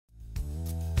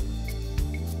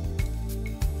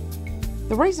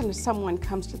The reason someone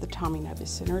comes to the Tommy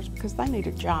Nobis Center is because they need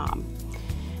a job.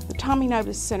 The Tommy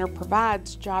Nobis Center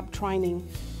provides job training,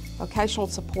 vocational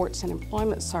supports, and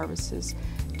employment services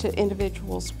to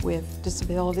individuals with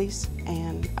disabilities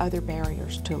and other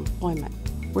barriers to employment.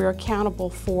 We're accountable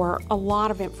for a lot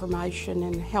of information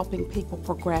and helping people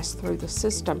progress through the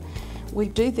system. We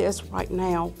do this right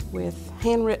now with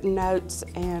handwritten notes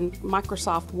and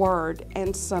Microsoft Word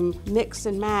and some mix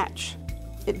and match.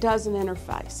 It doesn't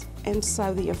interface, and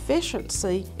so the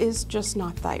efficiency is just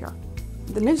not there.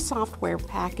 The new software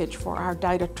package for our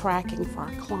data tracking for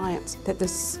our clients that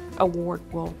this award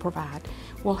will provide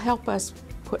will help us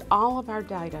put all of our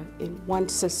data in one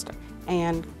system,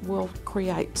 and will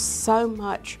create so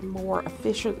much more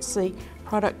efficiency,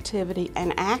 productivity,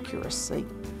 and accuracy.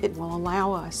 It will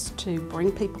allow us to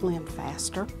bring people in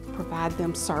faster, provide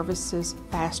them services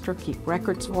faster, keep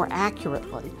records more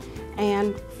accurately,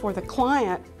 and for the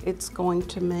client, it's going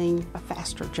to mean a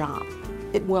faster job.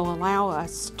 It will allow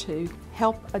us to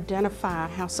help identify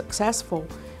how successful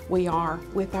we are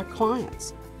with our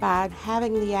clients. By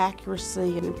having the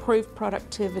accuracy and improved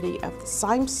productivity of the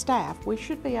same staff, we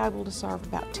should be able to serve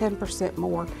about 10%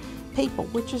 more people,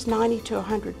 which is 90 to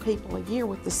 100 people a year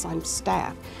with the same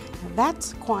staff. Now,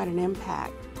 that's quite an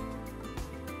impact.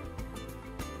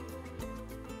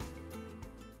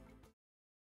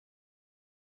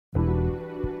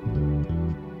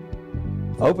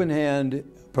 Open Hand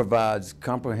provides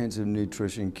comprehensive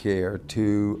nutrition care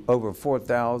to over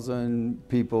 4,000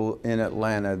 people in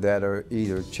Atlanta that are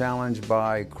either challenged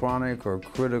by chronic or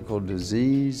critical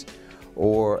disease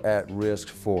or at risk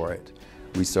for it.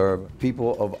 We serve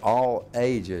people of all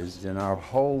ages, and our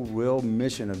whole real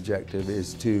mission objective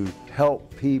is to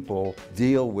help people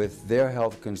deal with their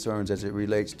health concerns as it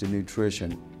relates to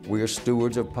nutrition. We are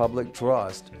stewards of public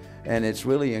trust, and it's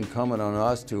really incumbent on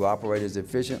us to operate as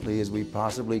efficiently as we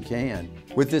possibly can.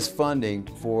 With this funding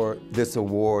for this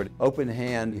award, Open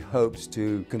Hand hopes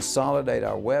to consolidate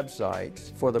our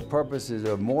website for the purposes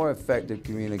of more effective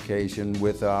communication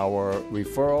with our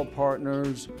referral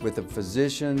partners, with the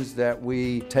physicians that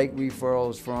we take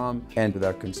referrals from, and with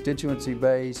our constituency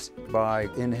base by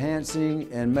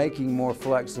enhancing and making more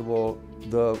flexible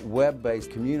the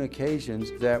web-based communications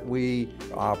that we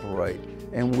operate.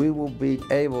 And we will be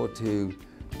able to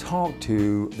talk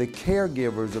to the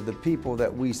caregivers of the people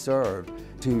that we serve,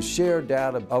 to share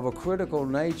data of a critical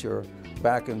nature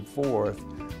back and forth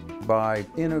by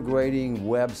integrating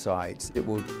websites. It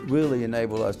will really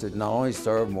enable us to not only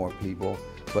serve more people,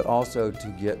 but also to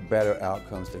get better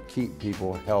outcomes, to keep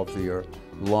people healthier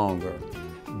longer,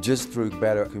 just through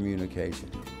better communication.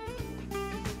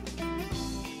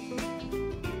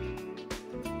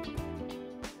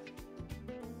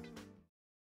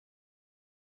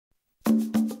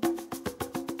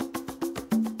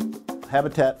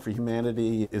 Habitat for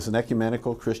Humanity is an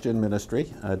ecumenical Christian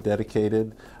ministry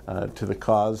dedicated to the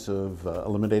cause of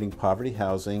eliminating poverty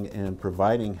housing and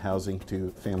providing housing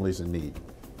to families in need.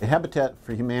 Habitat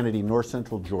for Humanity North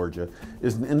Central Georgia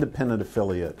is an independent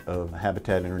affiliate of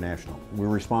Habitat International. We're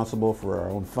responsible for our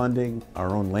own funding,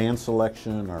 our own land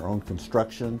selection, our own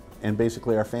construction, and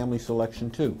basically our family selection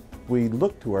too. We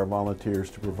look to our volunteers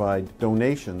to provide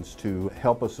donations to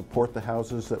help us support the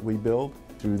houses that we build.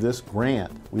 Through this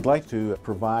grant, we'd like to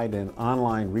provide an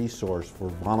online resource for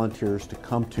volunteers to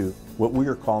come to what we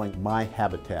are calling My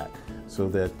Habitat, so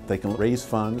that they can raise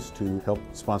funds to help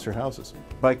sponsor houses.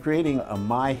 By creating a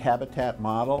My Habitat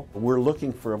model, we're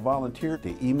looking for a volunteer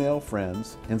to email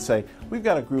friends and say, we've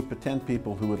got a group of 10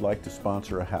 people who would like to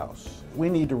sponsor a house. We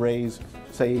need to raise,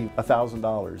 say,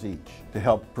 $1,000 each to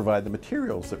help provide the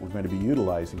materials that we're going to be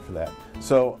utilizing for that.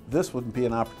 So this would be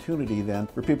an opportunity then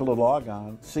for people to log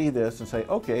on, see this, and say,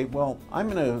 okay, well, I'm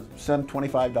going to send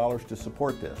 $25 to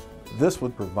support this. This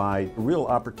would provide a real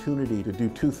opportunity to do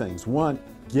two things. One,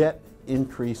 get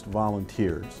increased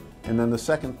volunteers. And then the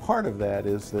second part of that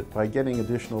is that by getting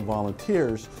additional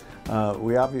volunteers,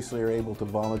 we obviously are able to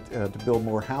build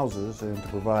more houses and to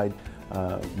provide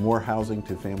more housing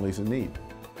to families in need.